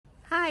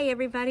Hi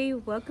everybody,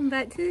 welcome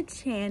back to the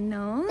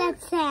channel. The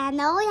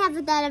channel, we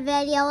haven't done a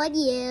video in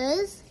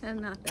years.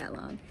 Not that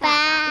long.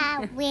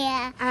 But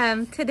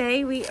we're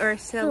today we are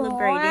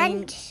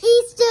celebrating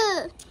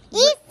Easter.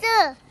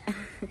 Easter.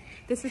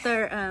 This is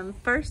our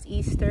first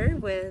Easter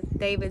with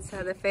David's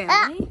side of the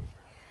family.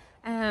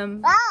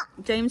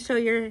 James, show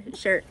your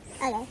shirt.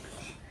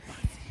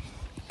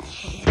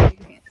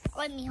 Okay.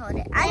 Let me hold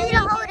it. I need to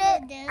hold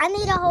it. I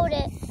need to hold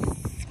it.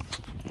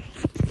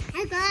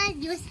 I go on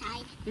your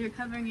side. You're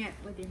covering it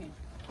with your hand.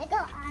 I go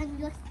on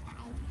your side.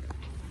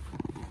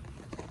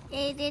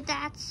 Maybe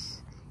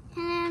that's.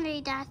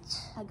 Maybe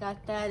that's. I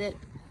got that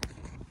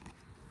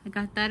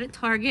at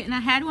Target, and I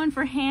had one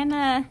for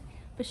Hannah,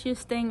 but she was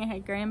staying at her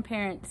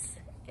grandparents,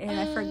 and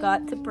I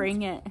forgot to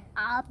bring it. It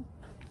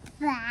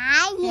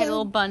had a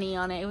little bunny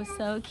on it. It was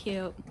so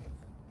cute.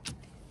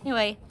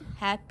 Anyway,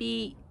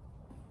 happy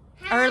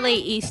early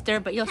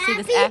Easter, but you'll see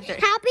this after.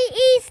 Happy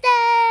Easter!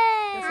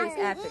 You'll see this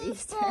after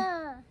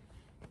Easter.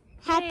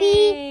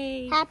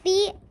 Happy after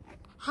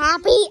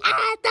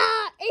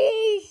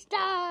Easter!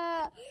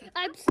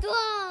 I'm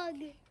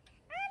strong!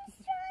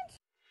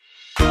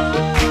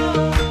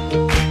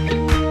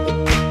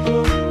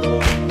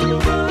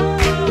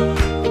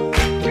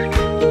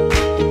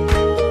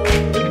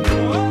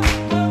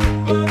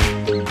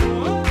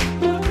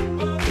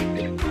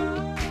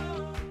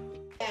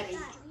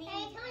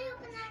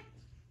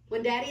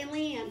 When Daddy and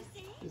Liam.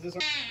 Is this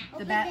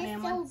The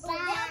Batman one.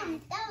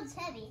 That was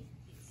heavy.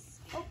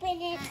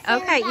 Open it.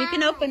 Okay, you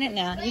can open it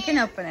now. You can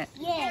open it.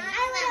 Yeah.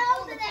 I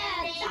will open it.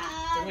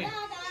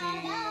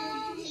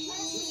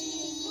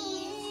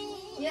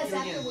 Yes,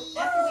 after we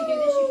do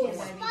this, you can, baby.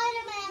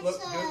 Spider-Man Look, do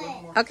it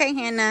shirt. more. Okay,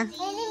 Hannah. And a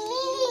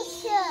mini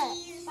shirt.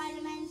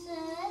 Spider-Man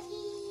shirt.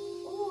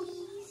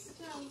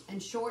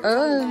 And shorts Oh. on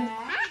the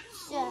back.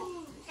 Shirt.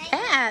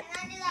 Cat. Can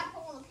I do that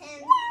pull the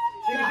pin?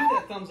 Jimmy, do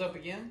that thumbs up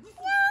again. Do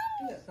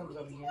that thumbs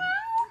up again.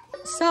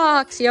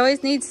 Socks. You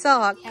always need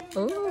socks.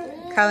 Ooh,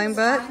 coloring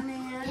book.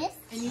 Yes.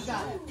 And you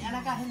got it. And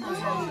I got him those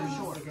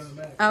shorts.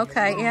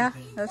 Okay, yeah,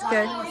 that's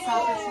good.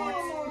 Soccer shorts.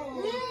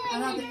 I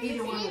don't think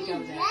either one would go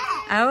there.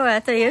 Oh,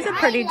 that's a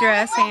pretty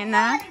dress,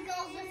 Hannah.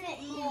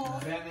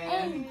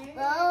 Batman.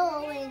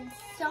 Oh, and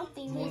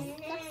something. I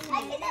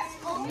think that's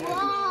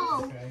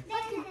whoa. Okay.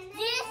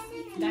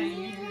 Look at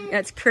this.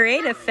 That's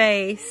creative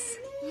face.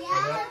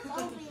 Yeah.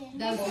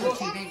 Those are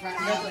too big right now.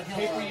 Remember that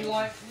paper you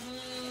like?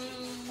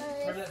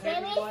 Remember that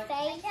paper you like?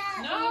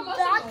 No,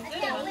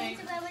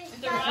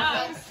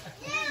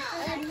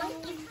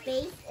 monkey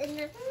face and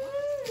the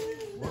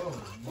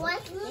what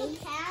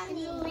face and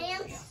the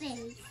lamb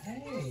face.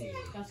 Hey.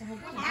 That's so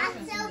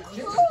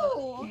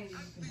cool.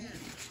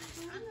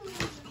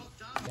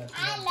 I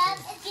love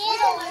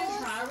Skittles.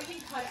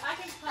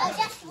 I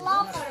just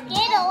love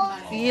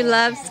Skittles. You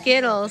love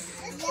Skittles.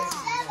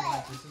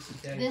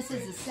 This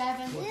is a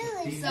 7.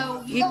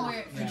 So you can wear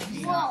it for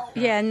Whoa.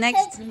 Yeah,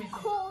 next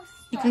Cool.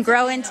 you can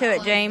grow into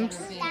it, James.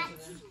 Does it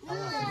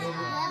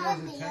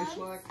taste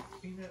like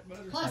peanut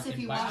butter? Plus, if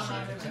you wash it,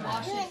 it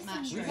might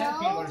We've shrink. had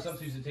peanut butter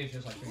substitutes that taste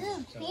just like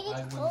peanut butter, so I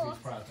wouldn't be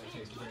surprised if it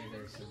tastes very,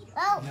 very similar.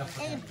 Oh,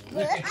 and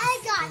I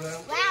got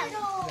wow.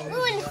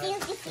 Ooh, and a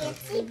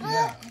fancy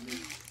book.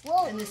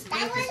 Whoa, that was so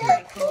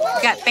cool.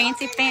 Got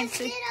fancy.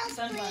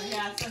 Sunblower,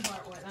 yeah,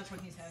 Sunblower oil. That's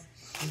what he said.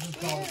 This is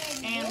called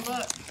And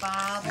look,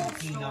 Bible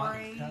peanut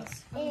stories.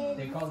 cups.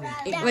 They call it.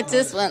 What's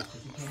this one?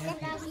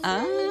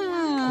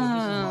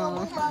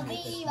 Oh.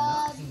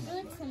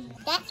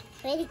 That's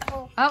pretty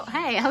cool. Oh,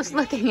 hey, I was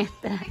looking at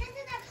that.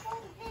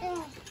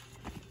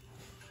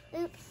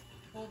 Oops.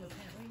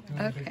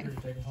 Okay.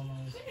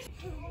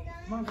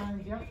 Come on, guys.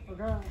 Yep,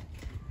 okay.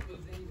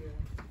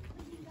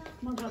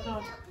 Come on, guys.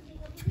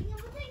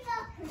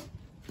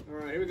 All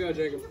right, here we go,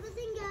 Jacob.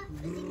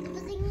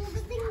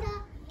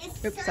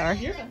 Oops,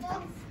 sorry.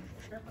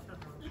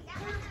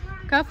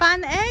 Go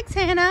find the eggs,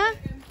 Hannah.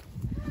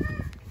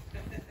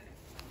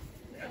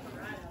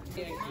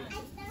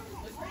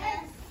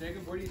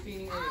 Jacob, where do you see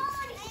any eggs?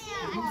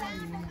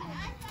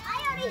 I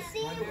already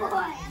see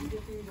one.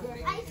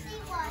 I see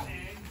one.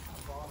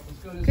 Let's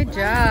go this Good way.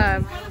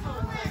 job.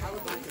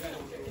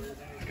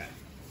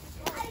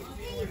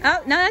 Oh,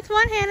 no, that's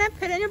one, Hannah.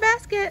 Put it in your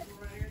basket.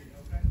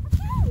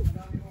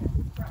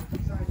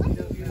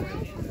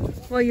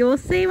 Well, you'll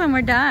see when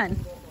we're done.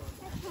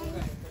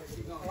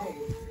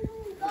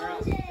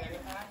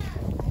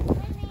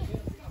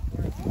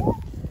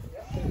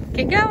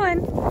 Keep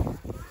going.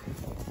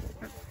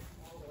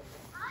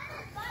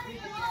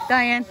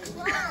 Diane.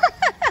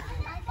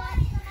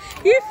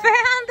 You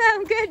found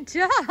them. Good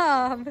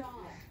job.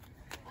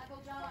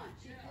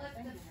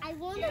 I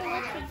found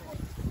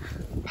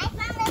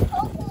a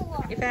purple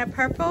one. You found a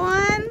purple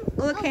one?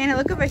 Look, Hannah,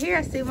 look over here.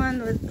 I see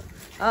one with...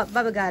 Oh,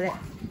 Bubba got it.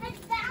 I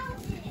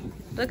found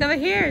it. Look over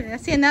here. I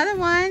see another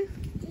one.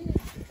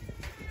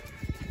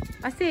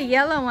 I see a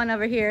yellow one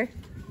over here.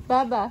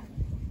 Bubba.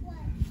 You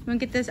want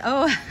to get this?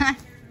 Oh,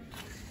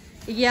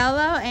 a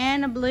yellow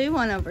and a blue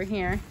one over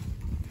here.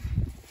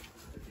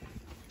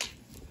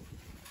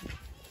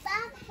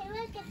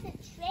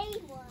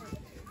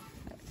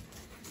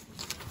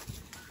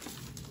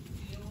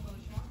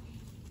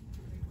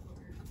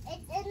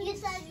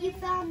 said you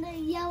found the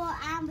yellow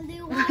and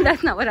blue one.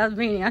 That's not what I was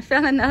meaning. I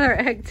found another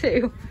egg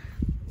too.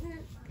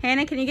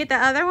 Hannah, can you get the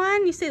other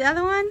one? You see the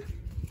other one?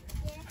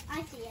 Yeah,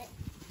 I see it.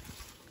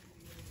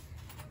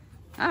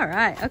 All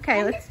right.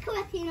 Okay. I'm just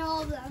collecting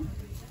all of them.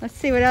 Let's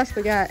see what else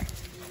we got.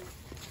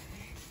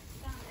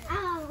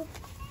 Oh,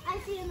 I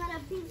see another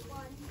pink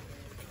one.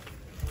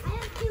 I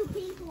have 2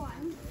 pink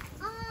ones.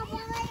 Oh,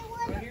 but I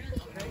want a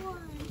pink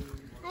one.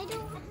 I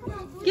don't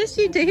have. Yes,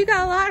 you do. You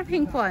got a lot of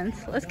pink ones.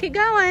 Let's keep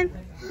going.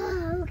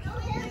 Oh,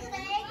 okay.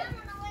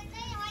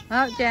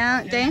 Oh,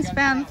 down. Dane's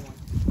found.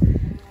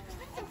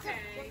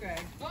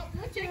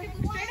 Look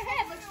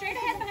straight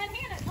ahead behind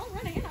Hannah. Don't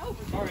run Hannah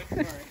over. All right.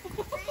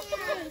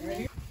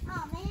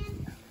 Oh man.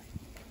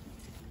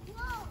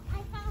 Whoa, I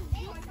found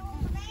this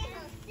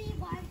banana sea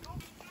one.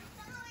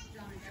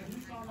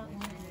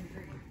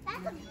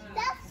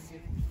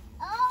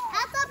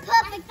 That's a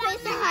perfect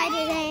place to hide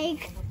an egg.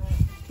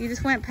 You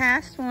just went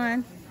past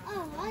one.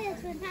 Oh, I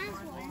just went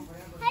past one.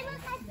 Hey, look,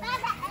 I found an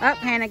egg. Oh,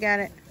 Hannah got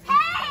it.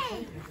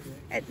 Hey!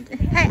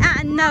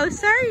 Hey, no,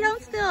 sir. You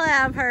don't steal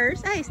out of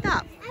hers. Hey,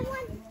 stop. I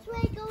want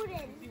stray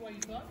golden.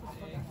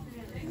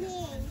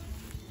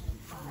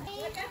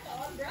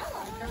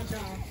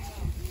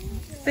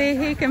 See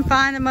who can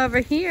find them over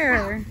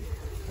here.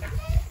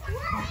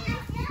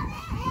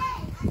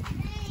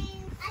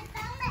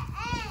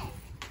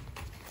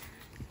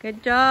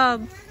 Good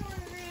job.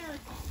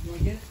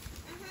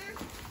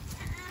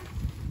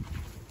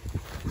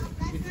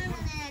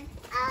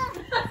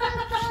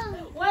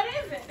 What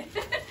is it?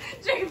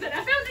 James said, I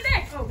found an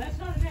egg. Oh, that's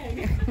not an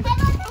egg.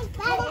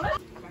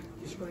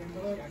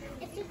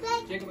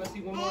 Jacob, I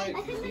see one more egg.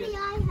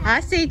 I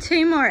see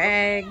 2 more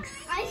eggs.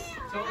 I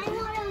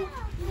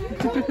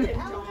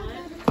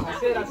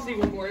said I see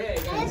one more egg.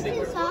 I didn't say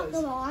where it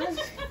was.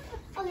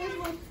 Oh, there's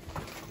one.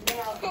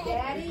 Now,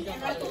 Daddy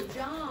and Uncle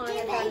John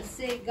are going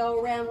to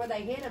go around where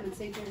they hit them and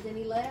see if there's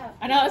any left.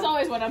 I know, that's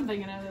always what I'm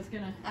thinking of. That's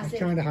gonna. I was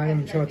trying to hide him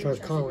in Cha-Cha's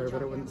collar,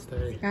 but it wouldn't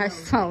stay. I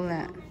saw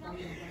that.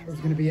 There's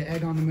going to be an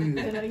egg on the move.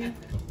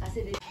 I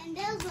said, And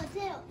there's one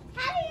too.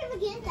 How do you even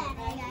get that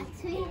egg,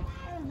 actually?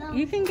 I don't know.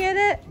 You can get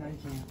it. No, you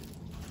can't.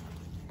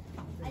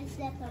 I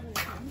stepped over the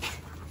fence.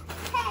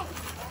 Hey!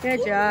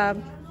 Good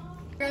job.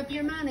 up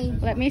your money.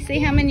 Let me see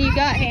how many you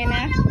got,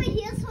 Hannah. Over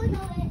here, so I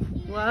know it.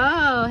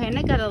 Whoa,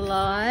 Hannah got a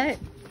lot.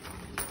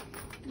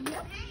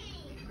 Yep.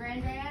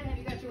 Granddad, have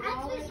you got your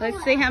wallet?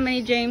 Let's see how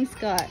many James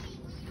got.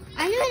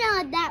 I knew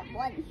not that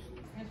one.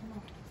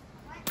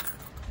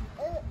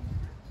 Oops.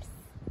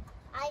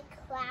 I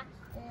cracked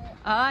it.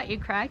 Oh, you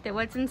cracked it.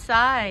 What's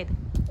inside?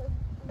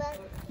 But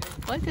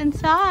What's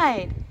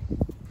inside?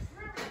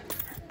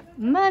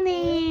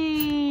 Money.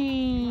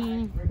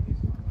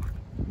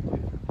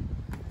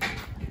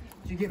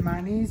 Did you get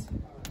monies?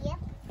 yep.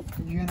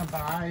 You gonna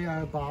buy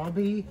a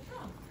Barbie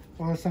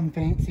or some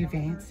fancy?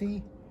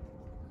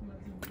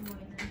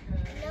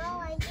 No,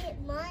 I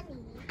get money.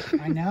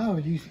 I know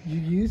you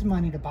use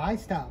money to buy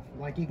stuff.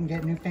 Like you can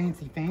get new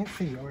fancy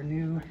or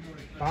new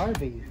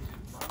Barbie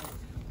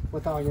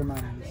with all your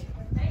monies.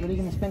 What are you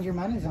gonna spend your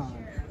monies on?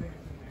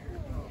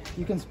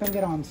 You can spend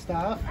it on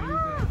stuff.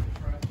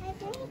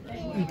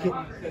 You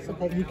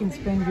can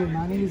spend your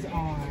monies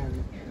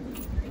on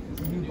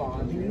new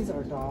Barbies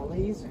or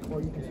dollies,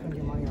 or you can spend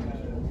your money on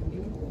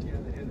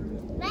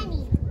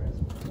Money.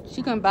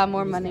 She's gonna buy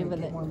more money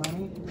with it. more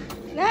money.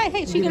 No,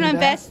 hey, she's You gonna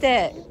invest?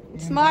 invest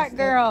it. Smart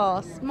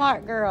girl.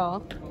 Smart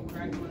girl.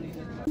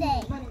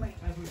 That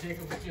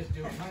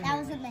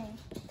was a minute.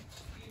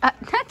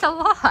 That's a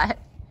lot.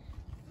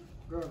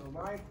 Girl,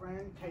 my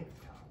friend, take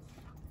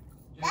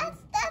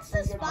That's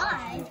the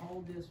spy.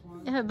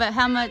 Yeah, but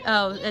how much?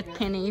 Oh, it's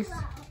pennies.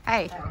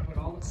 Hey,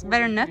 it's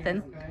better than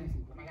nothing.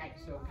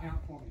 So count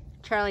for me.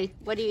 Charlie,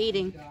 what are you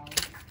eating?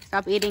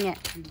 Stop eating it.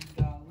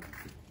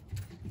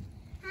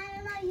 I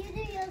don't know, you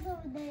do yours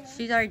over there.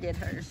 She's already did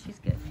hers. She's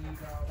good.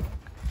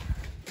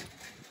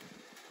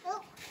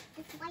 Oh,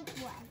 it's white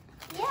one.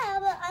 Yeah,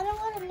 but I don't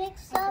want to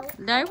mix up.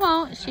 They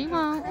won't. She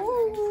won't.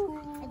 Ooh,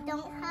 I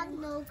don't have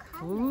no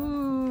color.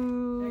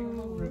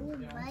 Ooh.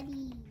 Ooh,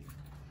 buddy.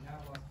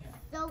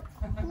 So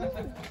cool.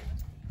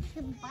 You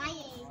can buy it.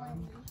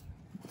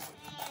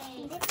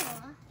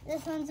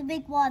 This one's a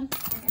big one.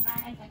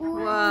 Ooh,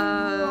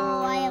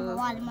 Whoa. I have a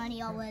lot of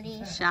money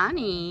already.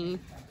 Shiny.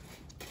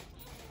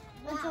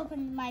 Let's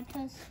open my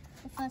first,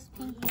 the first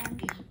pink one.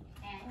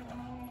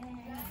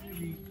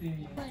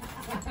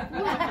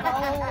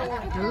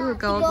 Ooh,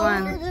 gold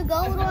one. The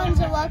gold one's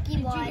a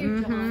lucky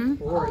one.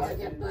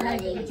 Mm-hmm.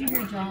 Hey, did you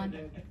hear John?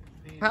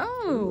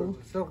 Oh,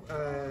 So,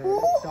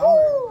 Ooh.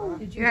 dollar.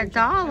 Did you got a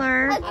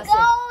dollar. A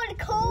gold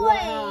coin.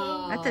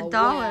 Wow. That's a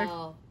dollar.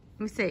 Wow.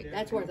 Let me see.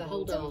 That's worth a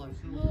whole dollar.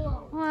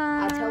 What?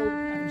 I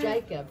told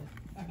Jacob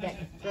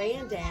that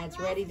Granddad's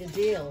ready to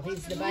deal.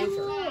 He's the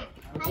banker.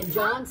 And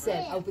John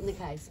said, open the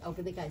case,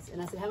 open the case.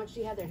 And I said, how much do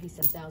you have there? He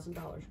said, $1,000,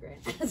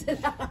 Grant. I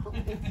said, I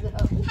don't think so.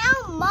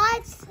 How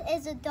much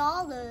is a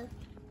dollar?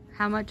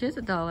 How much is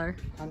a dollar?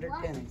 100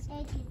 pennies.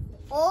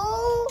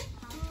 Oh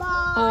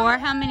my. Or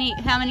how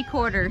many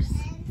quarters?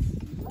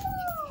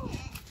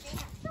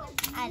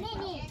 I don't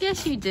know.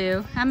 Yes, you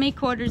do. How many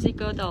quarters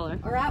equal a dollar?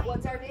 All right,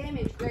 what's our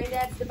damage?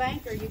 Granddad's the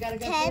banker. You got to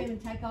go through him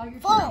and take all your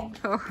change.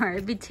 4.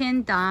 It'd be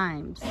 10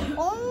 dimes.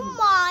 Oh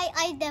my,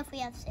 I definitely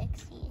have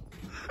 60.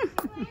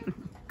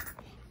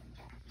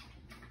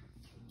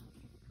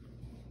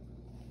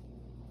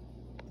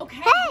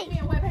 Okay. Hey! Give me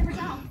a wet paper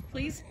towel,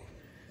 please.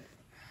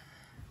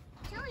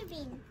 Jelly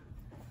bean.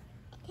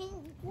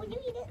 Would you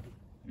eat it?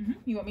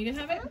 You want me to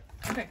have it?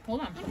 Okay,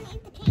 hold on. I'm gonna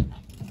eat the cake.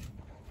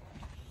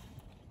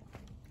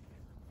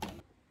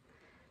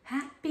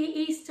 Happy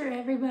Easter,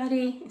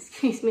 everybody.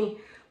 Excuse me.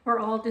 We're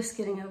all just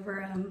getting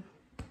over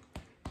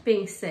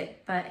being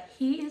sick, but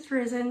he is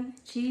risen.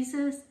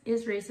 Jesus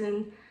is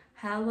risen.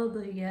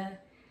 Hallelujah.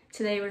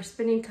 Today we're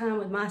spending time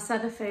with my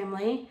side of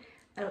family.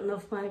 I don't know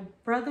if my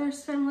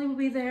brother's family will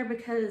be there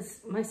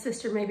because my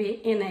sister may be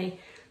in a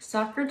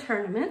soccer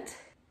tournament,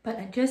 but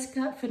I just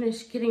got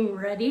finished getting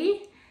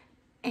ready,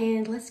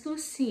 and let's go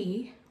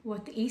see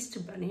what the Easter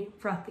Bunny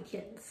brought the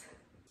kids.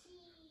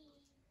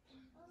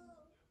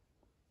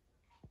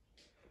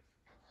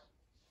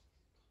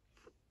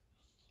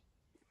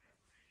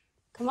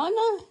 Come on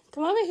now.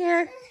 Come over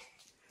here.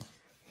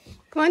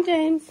 Come on,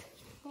 James.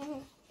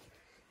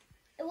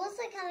 It looks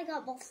like I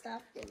got more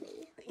stuff than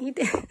me. You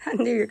did. I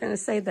knew you were going to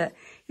say that.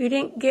 You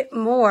didn't get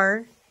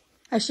more.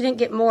 She didn't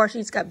get more.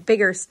 She's got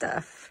bigger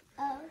stuff.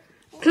 Oh.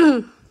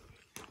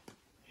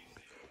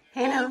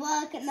 Hannah. Hey,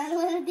 look, another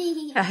one of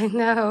these. I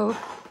know.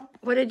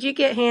 What did you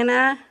get,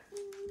 Hannah?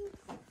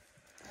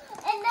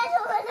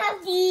 Another one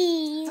of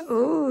these.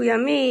 Ooh,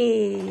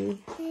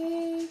 yummy.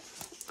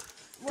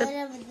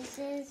 Whatever this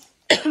is.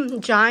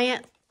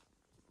 Giant.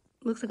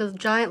 Looks like a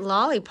giant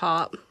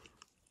lollipop.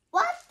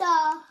 What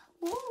the?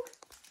 Ooh.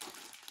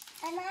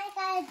 And I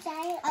got a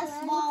giant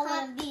small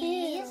one of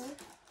these.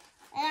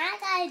 And I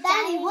got a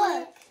giant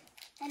one.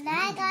 And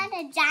I got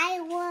a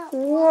giant one.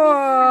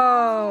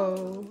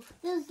 Whoa.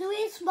 There's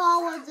 3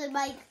 small ones in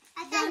my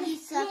 30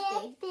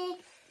 something. Big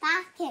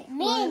basket.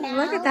 Me now.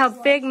 Look at how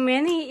big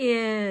Minnie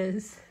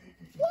is.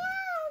 Yeah.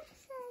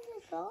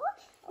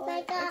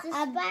 I got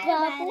a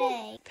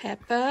bubble.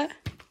 Peppa.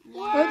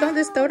 Yeah. Oh, don't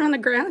just throw it on the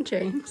ground,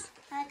 James.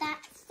 I got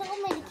so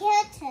many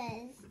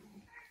characters.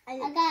 I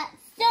got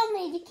so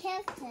many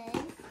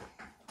characters.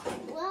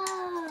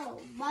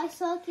 Whoa. My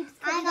soul keeps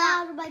coming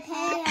out of my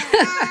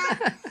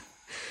pants.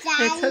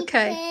 It's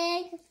okay.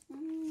 Pig.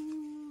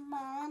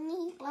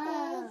 Mommy.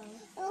 Whoa.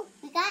 Oh,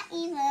 we got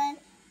even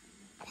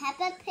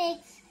Peppa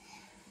Pig's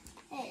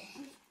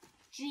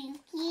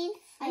drinking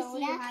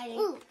soda.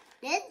 Ooh,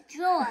 there's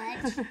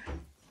George.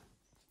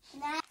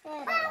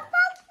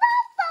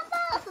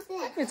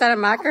 Is that a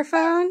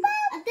microphone?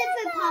 A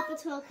different Paw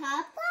Patrol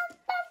cup.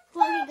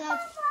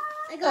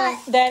 I got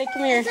Daddy,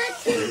 come here. I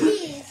got 2 of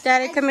these.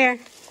 Daddy, come here.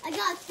 I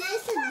got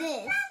this and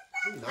this.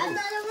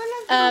 Another one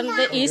of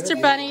The Easter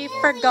Bunny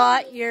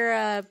forgot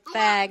your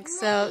bag,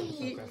 so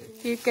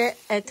you get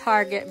a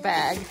Target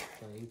bag.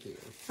 Thank you.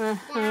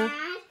 Uh-huh.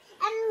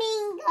 and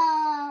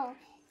Mingo.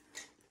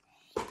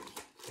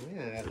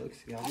 Yeah, it looks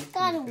yummy. I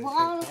got a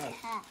wall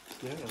cat.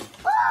 Yeah.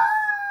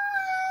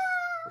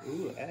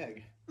 Ooh,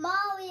 egg.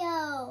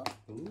 Mario.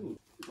 Ooh.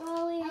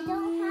 Mario. I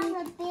don't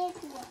have a big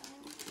one.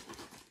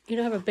 You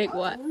don't have a big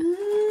what?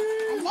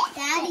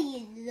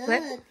 Daddy, look.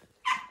 What?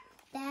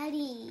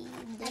 Daddy,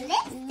 Nice.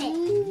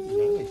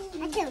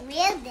 I can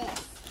wear this.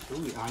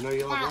 Ooh, I know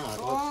you love that.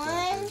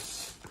 Orange.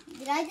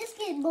 Did I just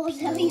get more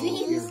jelly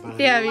beans?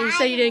 Yeah, you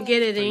said you didn't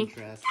get any.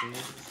 Interesting.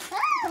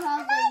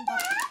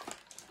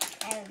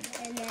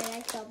 And then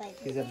I saw my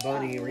He's a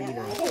bunny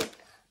reader.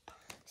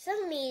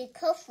 some me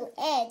colorful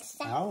eggs.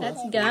 Oh, That's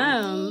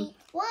gum.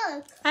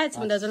 Look. I had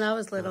some of those when I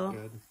was little.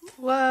 Good.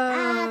 Whoa.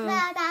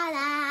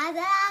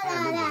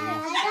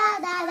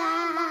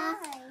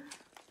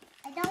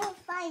 I don't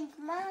find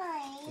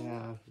mine.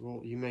 Yeah,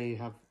 well, you may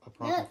have a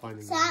problem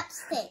finding them.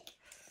 Chapstick.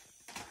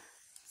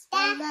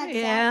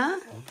 Yeah.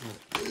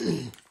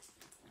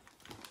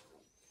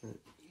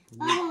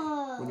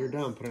 When you're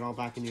done, put it all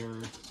back in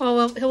your...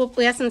 Well,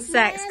 we have some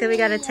sacks because we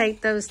got to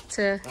take those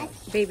to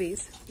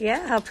babies.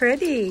 Yeah, how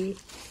pretty.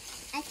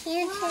 I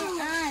can't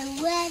turn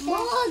on.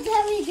 More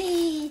jelly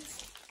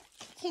beans.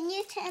 Can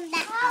you turn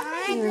that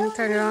on? You want to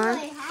turn it on?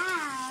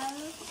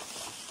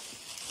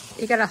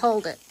 You got to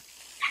hold it.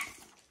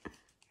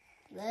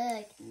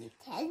 Look,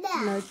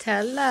 Nutella.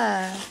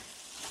 Nutella.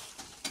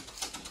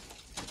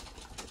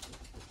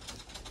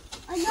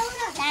 I know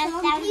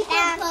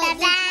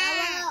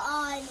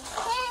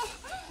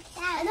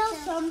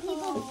that some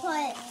people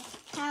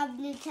have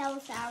Nutella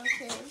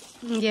sandwiches.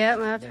 Yeah,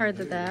 I've heard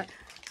of that.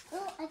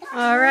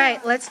 All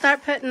right, let's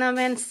start putting them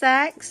in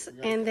sacks,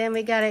 and then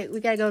we gotta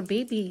go to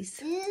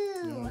BB's.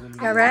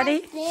 Y'all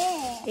ready?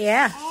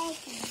 Yeah.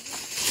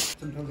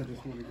 Sometimes I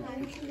just want to go.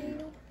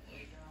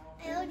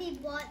 I already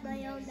bought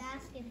my own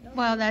basket.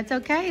 Well, that's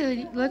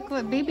okay. Look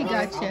what BB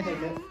got you.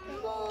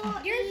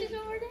 Yours is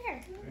over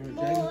there.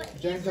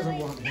 James doesn't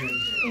want his.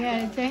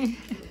 Yeah, Jane.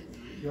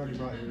 You already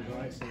brought yours,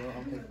 right? So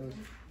I'll take those.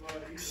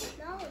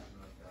 No.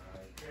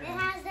 It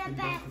has that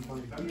back.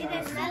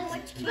 There's so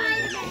much fun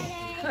in it.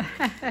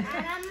 And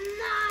I'm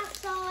not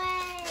so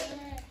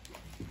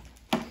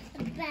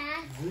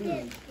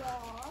Ooh.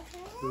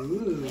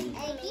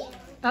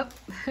 Oh.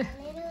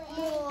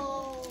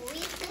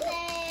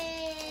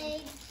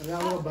 Is that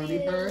a little bunny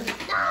bird?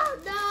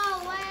 No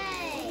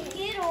way.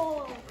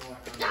 Skittles.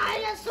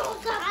 Dinosaur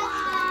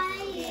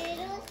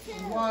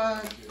What?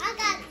 I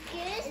got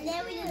Skittles. And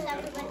then we just have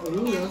a bunch of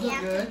Ooh, those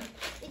are good.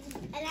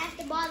 And at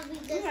the bottom we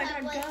just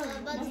have like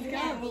a bunch of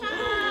candy.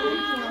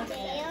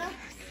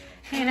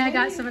 Hannah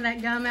got some of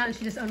that gum out and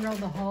she just unrolled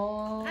the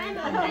whole thing.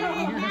 I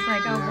was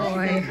like, oh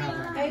boy.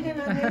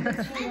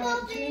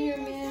 Junior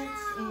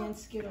mints and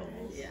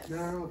Skittles. No,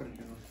 I'm not gonna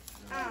go.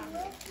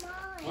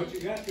 What you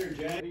got there,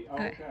 Jackie?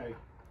 Okay.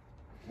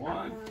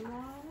 1,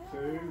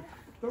 2,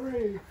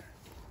 3.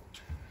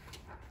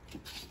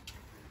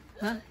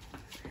 Huh?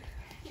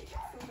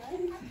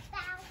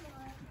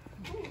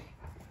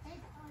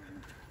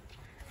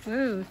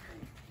 Ooh,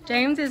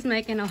 James is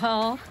making a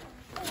haul.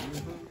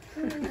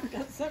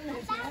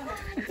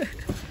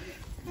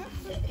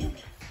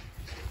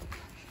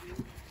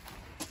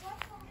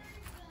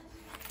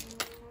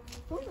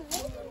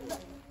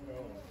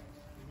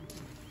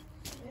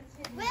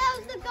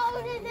 Where's the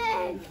golden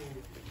egg?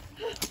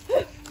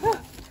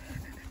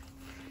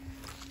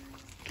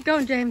 Keep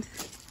going, James.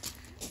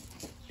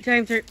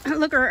 James,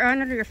 look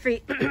under your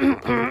feet. How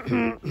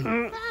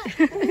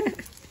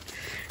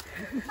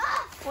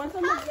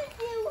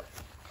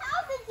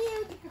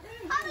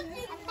did you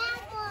get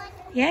that one?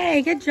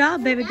 Yay, good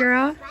job, baby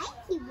girl.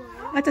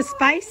 That's a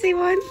spicy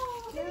one.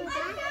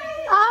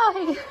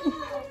 Oh,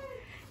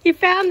 you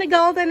found the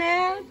golden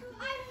egg?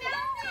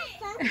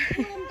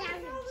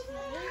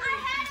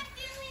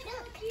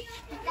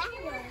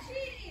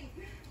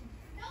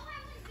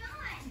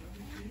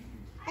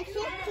 I can't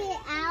get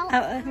it out. Oh,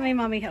 let me,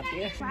 mommy, help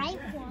you. Right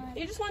one.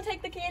 You just want to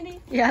take the candy?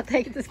 Yeah,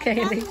 take this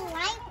candy. That's the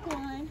right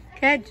one.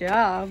 Good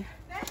job.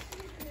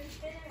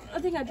 I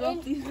think I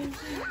dropped these.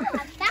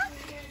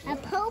 That's a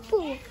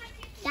purple.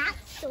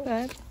 That's the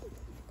Good.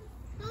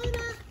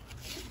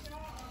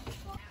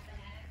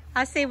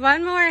 I see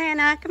one more,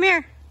 Hannah. Come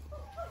here.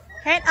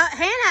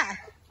 Hannah,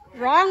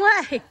 wrong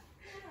way.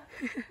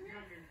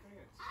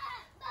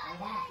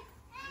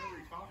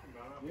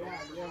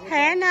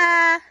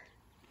 Hannah,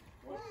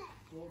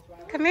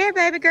 come here,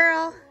 baby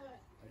girl.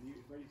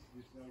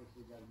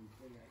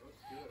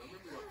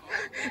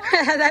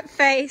 That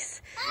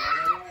face.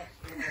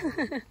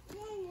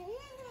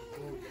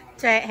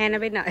 Hannah,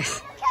 be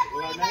nice. I can't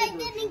believe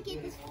I didn't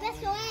get the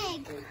special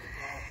egg.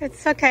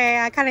 It's okay.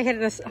 I kind of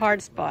hit a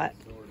hard spot.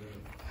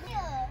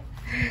 How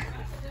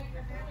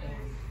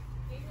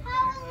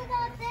is it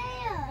not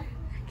there?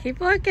 Keep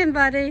looking,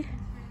 buddy.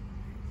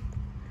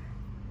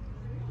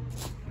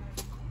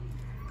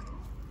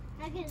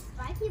 I get a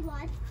spiky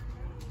one.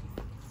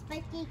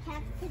 Spiky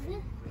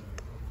captain.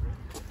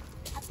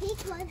 A pink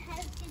one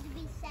has to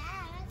be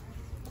sad.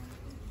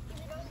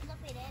 There's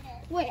nothing in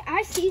it. Wait,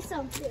 I see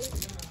something.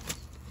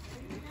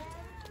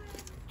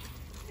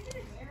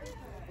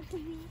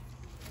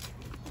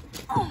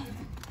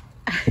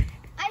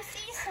 I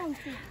see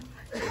something.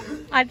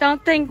 I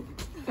don't think,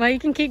 well, you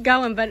can keep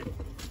going, but.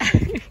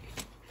 Give me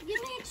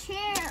a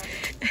chair.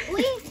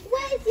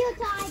 Where's your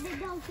guy that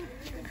don't get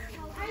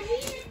I need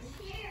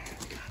a chair.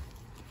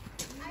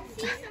 I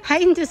see something.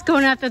 Hayden's just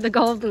going after the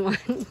golden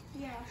one.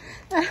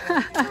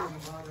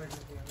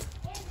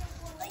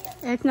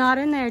 It's not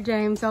in there,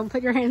 James. Don't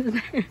put your hands in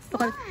there.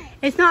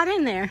 It's not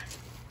in there.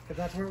 Because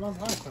that's where it was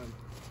last time.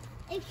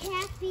 It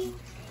can't be.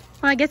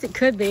 Well, I guess it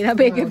could be. That'd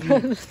be a good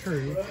It's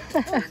true.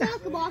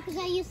 Soccer ball, because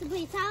I used to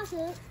play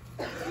soccer.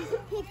 I used to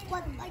pick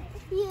one like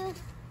here,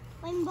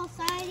 rainbow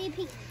side, and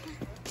pick.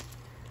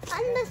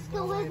 I'm just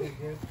going.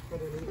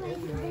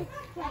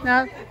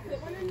 No.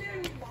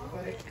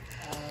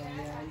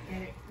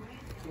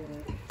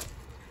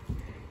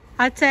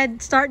 I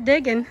said start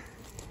digging.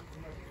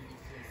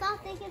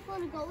 Stop thinking for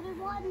the golden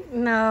one.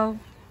 No.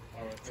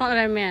 It's not what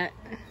I meant.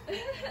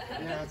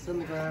 Yeah, it's in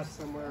the grass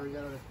somewhere. You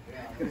gotta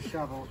get a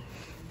shovel.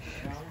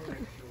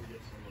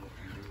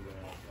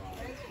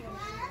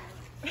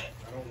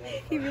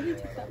 He really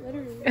took that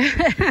literally.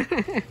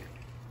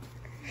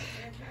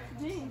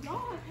 Dang,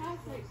 God has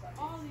like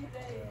all these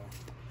days.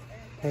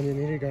 And you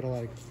need to go to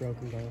like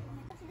broken down.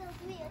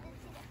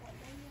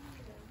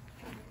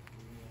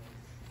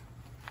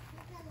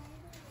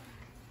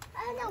 I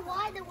don't know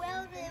why the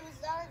welder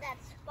was on that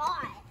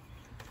spot.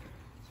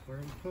 That's where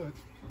you put.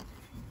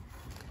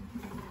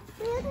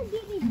 Where did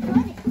you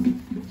put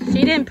it?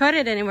 She didn't put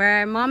it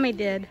anywhere. Mommy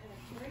did.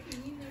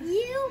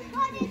 You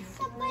put it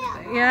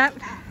somewhere. Yep.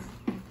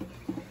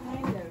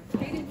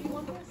 Hey, did you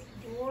want this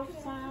dwarf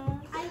size?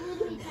 I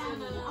literally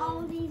found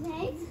all these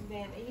eggs.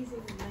 Then easy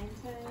to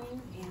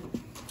maintain and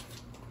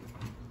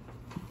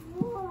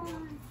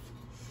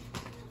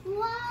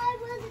Why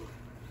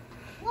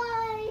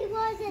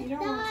was it you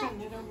don't want not?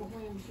 something that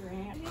overwhelms your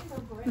hand.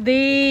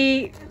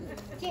 The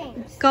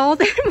James.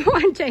 golden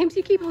one, James,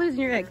 you keep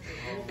losing your eggs.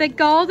 The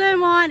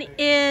golden one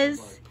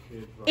is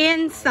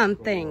in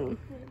something.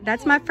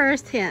 That's my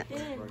first hint.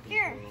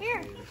 Here.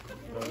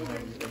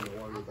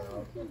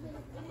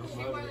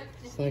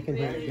 So I can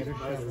hear it, get her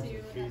shovel.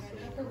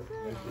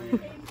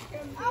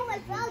 Oh my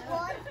God,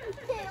 one,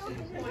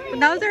 two.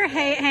 Those are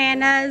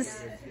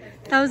Hannah's.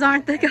 Those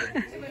aren't the good.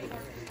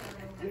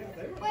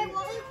 Wait, what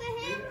was the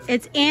hand?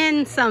 It's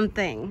in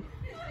something.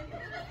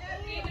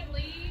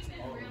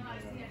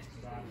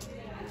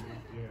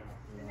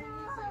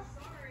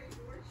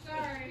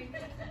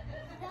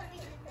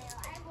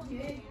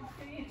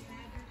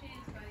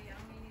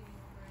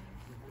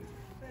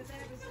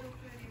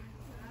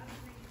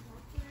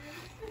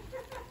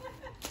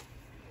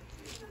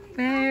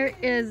 Where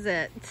is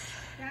it?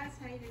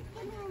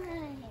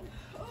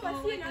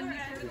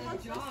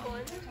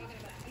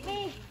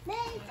 Hey,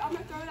 I'm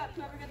gonna throw it up.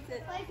 Whoever gets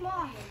it. where's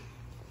more?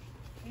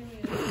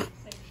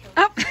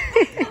 Up.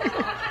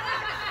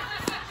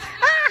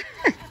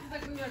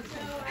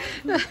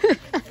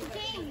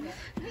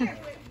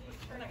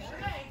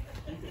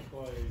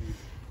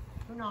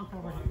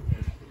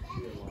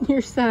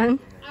 Your son.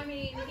 I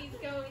mean,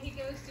 he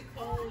goes to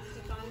Kohl's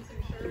to find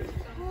some shirts or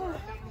something. I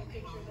got me a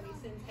picture that he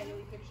sends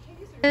Haley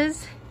pictures.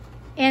 Is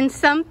in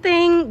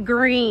something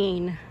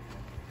green.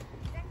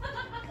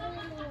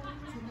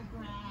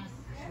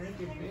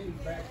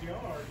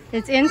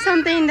 It's in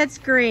something that's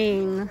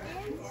green.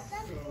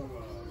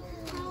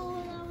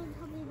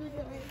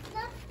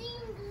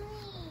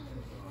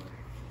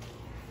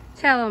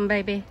 Tell him,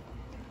 baby.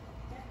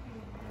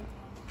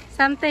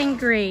 Something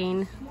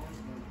green.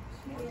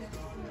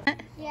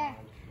 Yeah.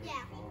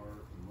 Yeah.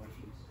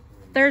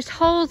 There's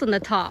holes in the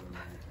top.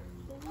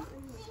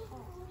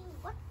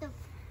 What the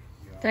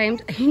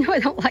James, you know I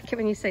don't like it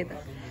when you say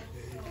that.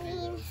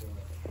 green?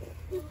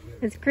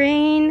 It's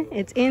green.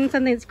 It's in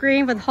something that's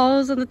green with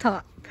holes in the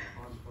top.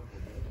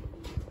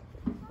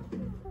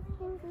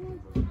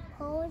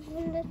 Holes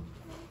in the.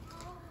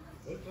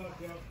 Looks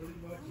like y'all pretty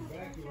much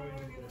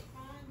evacuated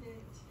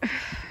I'm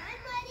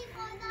ready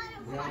for another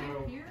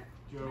one.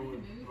 Joe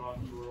and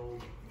Rocky were all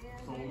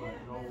sold that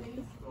gold.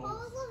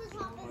 Holes on the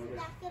top is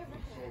that good of a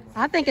hint.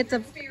 I think it's a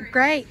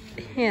great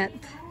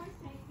hint.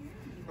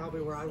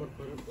 Probably where I would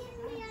put it. Give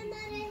me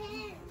another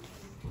hint.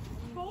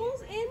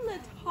 Holes in the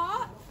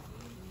top.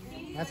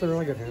 That's a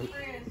really good hint.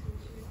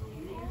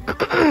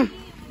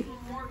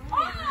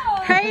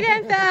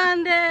 Hayden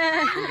found it.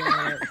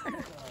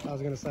 I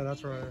was gonna say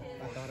that's where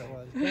I thought it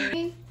was.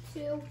 3, 2,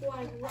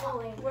 1,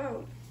 rolling.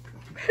 Whoa.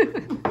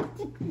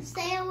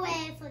 Stay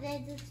away for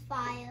this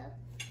fire.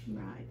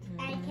 Right.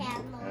 And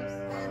candles.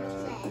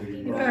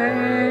 Happy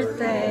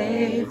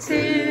birthday to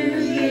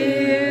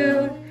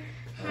you.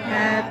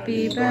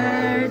 Happy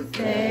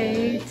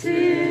birthday to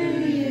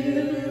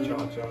you.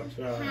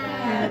 Cha-cha-cha.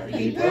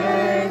 Happy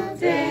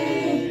birthday